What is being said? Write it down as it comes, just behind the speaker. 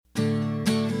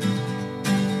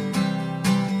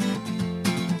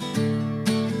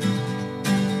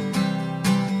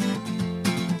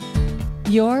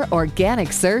Your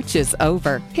organic search is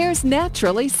over. Here's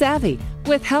Naturally Savvy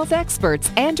with health experts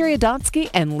Andrea Donsky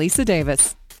and Lisa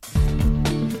Davis.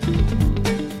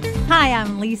 Hi,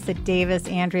 I'm Lisa Davis.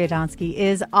 Andrea Donsky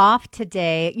is off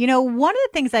today. You know, one of the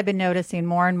things I've been noticing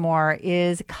more and more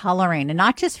is coloring, and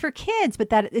not just for kids, but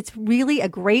that it's really a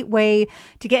great way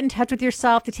to get in touch with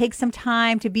yourself, to take some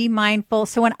time, to be mindful.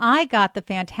 So when I got the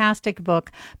fantastic book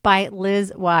by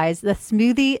Liz Wise, the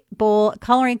Smoothie Bowl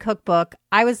Coloring Cookbook,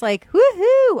 I was like,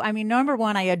 woohoo! I mean, number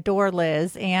one, I adore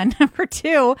Liz. And number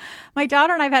two, my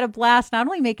daughter and I have had a blast not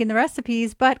only making the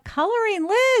recipes, but coloring.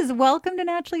 Liz, welcome to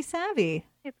Naturally Savvy.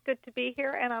 It's good to be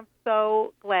here, and I'm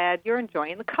so glad you're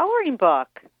enjoying the coloring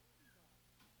book.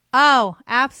 Oh,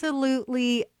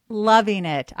 absolutely loving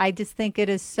it. I just think it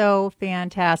is so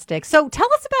fantastic. So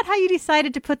tell us about how you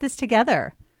decided to put this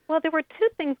together. Well, there were two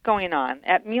things going on.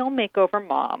 At Meal Makeover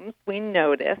Moms, we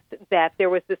noticed that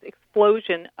there was this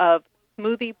explosion of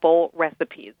smoothie bowl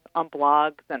recipes on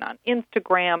blogs and on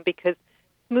Instagram, because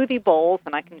smoothie bowls,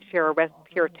 and I can share a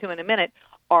recipe or two in a minute,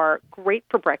 are great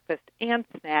for breakfast and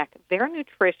snack. They're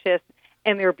nutritious,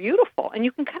 and they're beautiful. And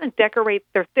you can kind of decorate.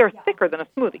 They're thicker than a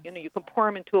smoothie. You know, you can pour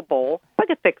them into a bowl, like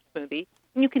a thick smoothie,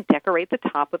 and you can decorate the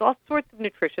top with all sorts of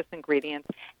nutritious ingredients,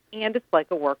 and it's like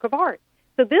a work of art.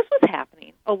 So this was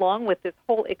happening along with this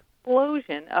whole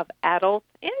explosion of adult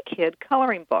and kid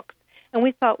coloring books. And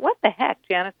we thought, what the heck?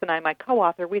 Janice and I, my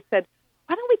co-author, we said,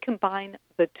 why don't we combine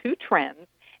the two trends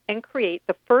and create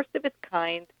the first of its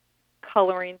kind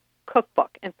coloring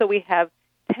cookbook? And so we have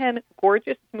 10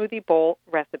 gorgeous smoothie bowl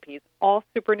recipes, all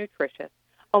super nutritious,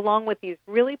 along with these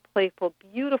really playful,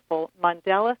 beautiful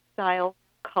mandala-style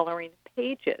coloring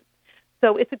pages.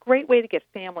 So it's a great way to get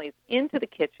families into the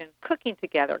kitchen, cooking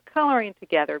together, coloring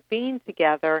together, being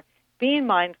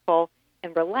mindful,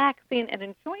 and relaxing, and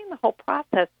enjoying the whole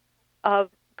process of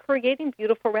creating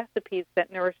beautiful recipes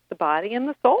that nourish the body and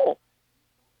the soul.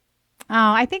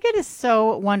 Oh, I think it is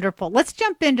so wonderful. Let's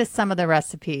jump into some of the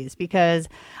recipes because,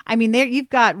 I mean, there you've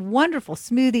got wonderful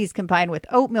smoothies combined with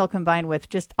oatmeal, combined with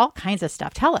just all kinds of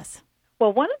stuff. Tell us.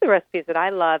 Well, one of the recipes that I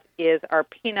love is our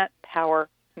peanut power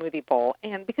smoothie bowl,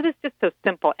 and because it's just so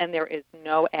simple and there is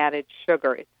no added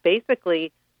sugar, it's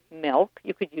basically milk.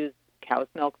 You could use cow's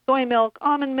milk, soy milk,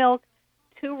 almond milk,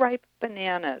 2 ripe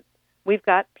bananas. We've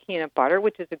got peanut butter,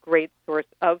 which is a great source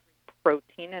of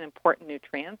protein and important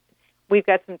nutrients. We've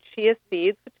got some chia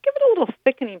seeds, which give it a little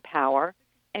thickening power,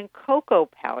 and cocoa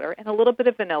powder, and a little bit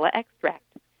of vanilla extract.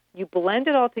 You blend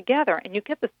it all together, and you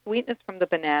get the sweetness from the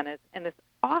bananas and this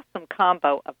awesome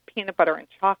combo of peanut butter and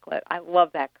chocolate. I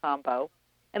love that combo.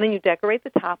 And then you decorate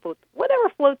the top with whatever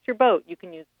floats your boat. You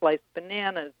can use sliced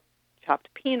bananas,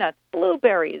 chopped peanuts,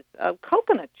 blueberries,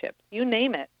 coconut chips, you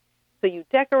name it. So you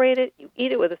decorate it, you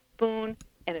eat it with a spoon,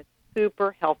 and it's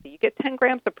super healthy. You get 10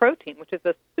 grams of protein, which is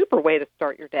a super way to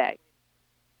start your day.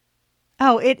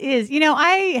 Oh, it is. You know,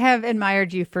 I have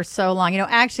admired you for so long. You know,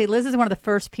 actually, Liz is one of the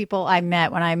first people I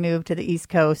met when I moved to the East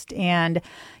Coast. And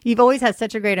you've always had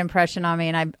such a great impression on me.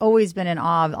 And I've always been in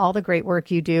awe of all the great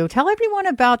work you do. Tell everyone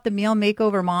about the Meal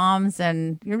Makeover Moms.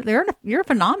 And you're a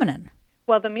phenomenon.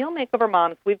 Well, the Meal Makeover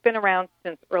Moms, we've been around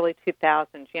since early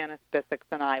 2000. Janice Bissix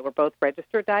and I, we're both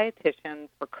registered dietitians.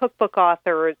 We're cookbook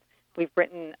authors. We've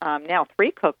written now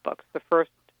 3 cookbooks. The first,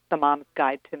 The Mom's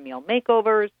Guide to Meal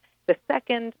Makeovers. The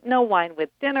second, No Wine with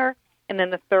Dinner, and then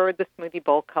the third, the Smoothie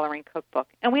Bowl Coloring Cookbook.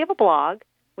 And we have a blog.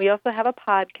 We also have a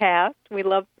podcast. We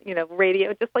love,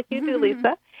 radio, just like you do,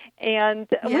 Lisa. And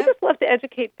we just love to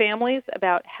educate families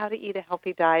about how to eat a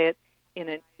healthy diet in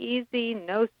an easy,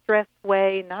 no-stress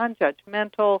way,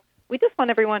 non-judgmental. We just want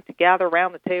everyone to gather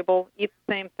around the table, eat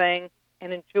the same thing,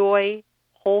 and enjoy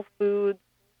whole foods.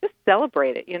 Just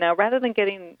celebrate it, rather than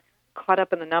getting caught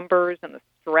up in the numbers and the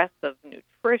stress of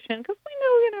nutrition, because we know,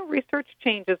 research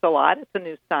changes a lot. It's a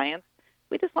new science.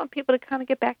 We just want people to kind of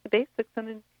get back to basics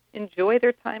and enjoy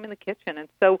their time in the kitchen. And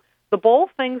so the bowl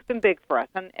thing's been big for us.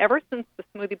 And ever since the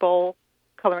Smoothie Bowl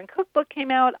Coloring Cookbook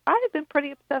came out, I've been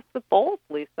pretty obsessed with bowls,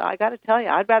 Lisa. I got to tell you,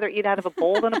 I'd rather eat out of a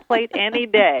bowl than a plate any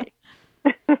day.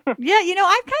 Yeah,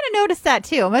 I've kind of noticed that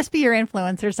too. It must be your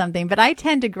influence or something, but I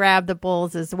tend to grab the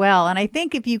bowls as well. And I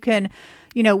think if you can,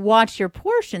 watch your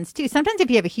portions too. Sometimes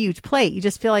if you have a huge plate, you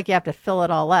just feel like you have to fill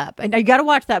it all up. And you got to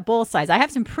watch that bowl size. I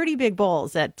have some pretty big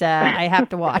bowls that I have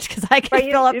to watch because I can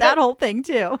fill up that whole thing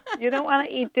too. You don't want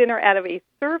to eat dinner out of a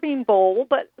serving bowl,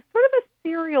 but sort of a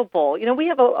cereal bowl. We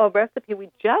have a recipe we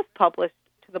just published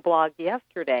to the blog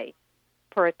yesterday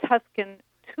for a Tuscan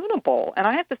tuna bowl. And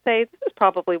I have to say, this is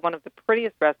probably one of the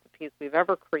prettiest recipes we've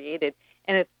ever created.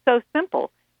 And it's so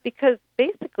simple because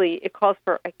basically it calls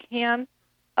for a can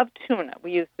of tuna.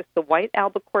 We use just the white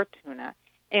albacore tuna.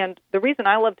 And the reason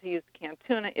I love to use canned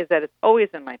tuna is that it's always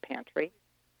in my pantry.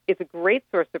 It's a great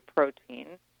source of protein,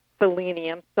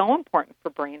 selenium, so important for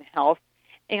brain health.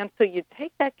 And so you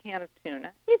take that can of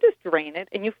tuna, you just drain it,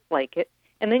 and you flake it,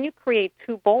 and then you create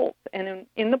 2 bowls. And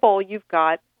in the bowl, you've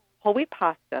got whole wheat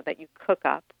pasta that you cook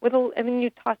up, and then you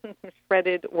toss in some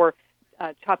shredded or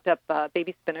chopped up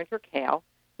baby spinach or kale.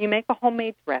 You make a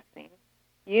homemade dressing.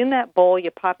 In that bowl,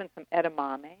 you pop in some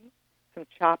edamame, some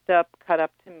chopped up, cut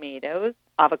up tomatoes,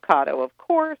 avocado, of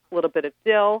course, a little bit of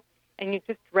dill, and you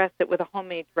just dress it with a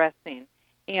homemade dressing.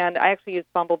 And I actually use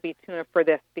Bumblebee tuna for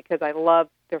this because I love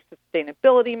their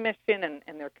sustainability mission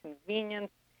and their convenience.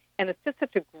 And it's just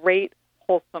such a great,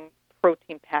 wholesome,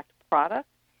 protein-packed product.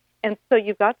 And so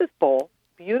you've got this bowl,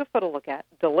 beautiful to look at,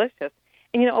 delicious.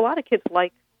 And, a lot of kids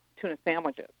like tuna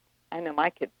sandwiches. I know my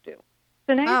kids do.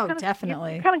 So now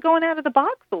definitely. You're kind of going out of the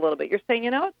box a little bit. You're saying,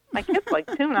 my kids like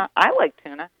tuna. I like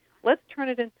tuna. Let's turn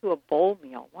it into a bowl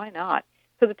meal. Why not?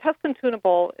 So the Tuscan Tuna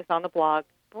Bowl is on the blog,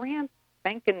 brand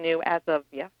spanking new as of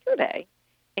yesterday.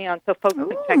 And so folks can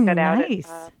check that out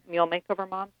at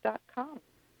mealmakeovermoms.com.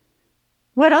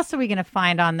 What else are we going to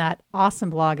find on that awesome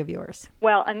blog of yours?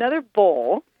 Well, another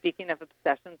bowl, speaking of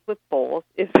obsessions with bowls,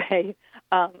 is a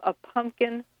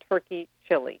pumpkin turkey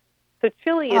chili. So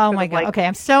chili is oh my god! Okay,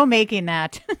 I'm so making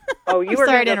that. Oh, you were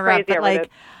sorry to interrupt, but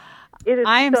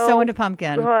I am so into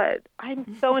pumpkin. Good.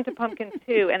 I'm so into pumpkin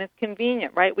too, and it's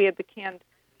convenient, right? We have the canned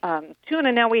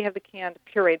tuna. Now we have the canned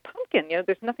pureed pumpkin.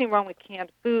 There's nothing wrong with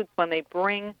canned foods when they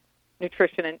bring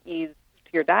nutrition and ease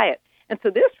to your diet. And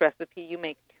so this recipe, you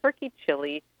make turkey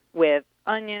chili with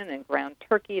onion and ground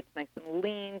turkey. It's nice and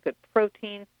lean, good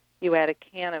protein. You add a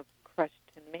can of crushed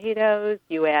tomatoes.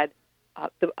 You add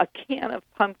a can of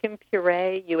pumpkin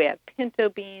puree. You add pinto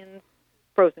beans,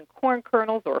 frozen corn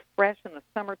kernels, or fresh in the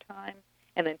summertime,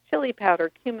 and then chili powder,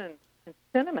 cumin, and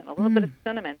cinnamon, a little bit of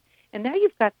cinnamon. And now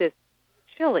you've got this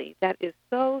chili that is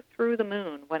so through the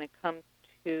moon when it comes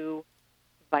to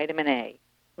vitamin A,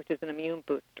 which is an immune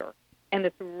booster. And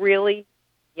it's really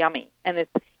yummy. And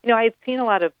it's, I had seen a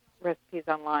lot of recipes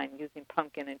online using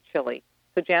pumpkin and chili.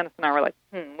 So Janice and I were like,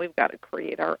 we've got to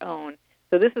create our own.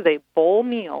 So this is a bowl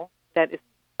meal that is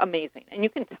amazing. And you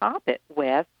can top it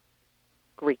with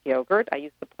Greek yogurt. I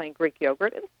use the plain Greek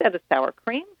yogurt instead of sour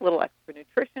cream, a little extra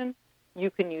nutrition.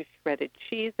 You can use shredded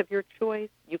cheese of your choice.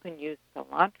 You can use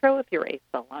cilantro if you're a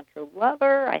cilantro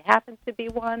lover. I happen to be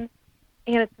one.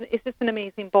 And it's just an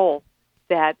amazing bowl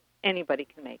that anybody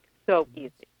can make. So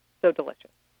easy, so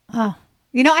delicious. Oh,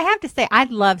 I have to say, I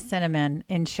love cinnamon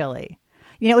in chili.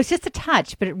 It's just a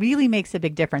touch, but it really makes a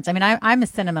big difference. I mean, I'm a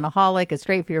cinnamonaholic. It's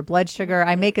great for your blood sugar.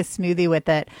 I make a smoothie with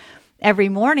it every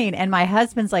morning, and my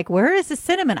husband's like, where is the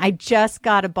cinnamon? I just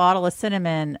got a bottle of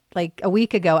cinnamon like a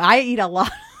week ago. I eat a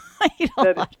lot.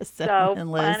 Lot of cinnamon, so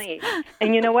Liz. Funny.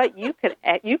 And you know what? You could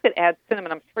add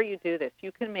cinnamon. I'm sure you do this.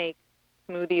 You can make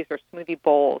smoothies or smoothie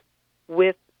bowls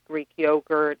with Greek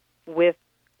yogurt, with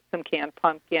some canned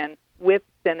pumpkin, with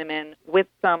cinnamon, with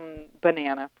some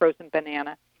banana, frozen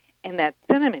banana. And that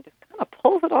cinnamon just kind of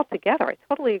pulls it all together. I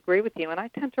totally agree with you, and I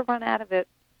tend to run out of it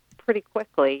pretty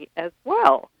quickly as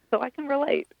well, so I can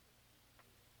relate.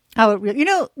 Oh,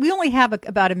 we only have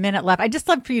about a minute left. I'd just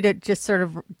love for you to just sort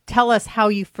of tell us how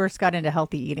you first got into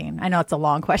healthy eating. I know it's a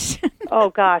long question. Oh,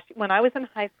 gosh. When I was in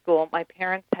high school, my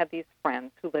parents had these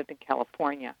friends who lived in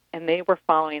California, and they were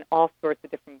following all sorts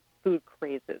of different food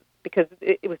crazes because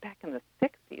it was back in the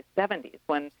 60s, 70s,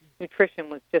 when nutrition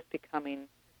was just becoming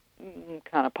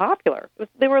kind of popular.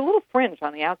 They were a little fringe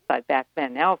on the outside back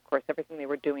then. Now, of course, everything they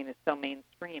were doing is so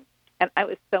mainstream. And I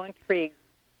was so intrigued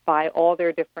by all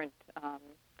their different,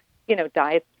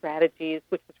 diet strategies,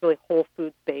 which was really whole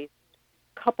foods based,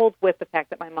 coupled with the fact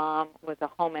that my mom was a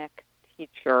home ec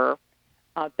teacher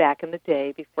back in the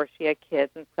day before she had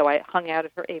kids. And so I hung out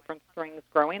at her apron strings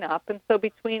growing up. And so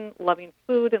between loving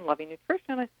food and loving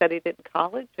nutrition, I studied it in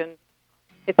college, and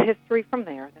it's history from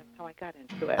there. That's how I got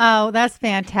into it. Oh, that's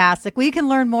fantastic. Well, you can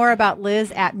learn more about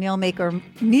Liz at Meal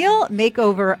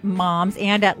Makeover Moms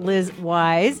and at Liz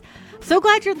Wise. So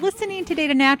glad you're listening today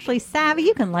to Naturally Savvy.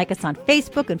 You can like us on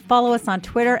Facebook and follow us on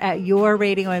Twitter at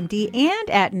YourRadioMD and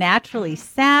at Naturally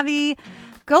Savvy.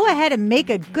 Go ahead and make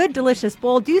a good, delicious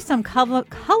bowl. Do some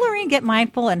coloring, get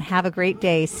mindful, and have a great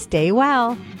day. Stay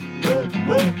well.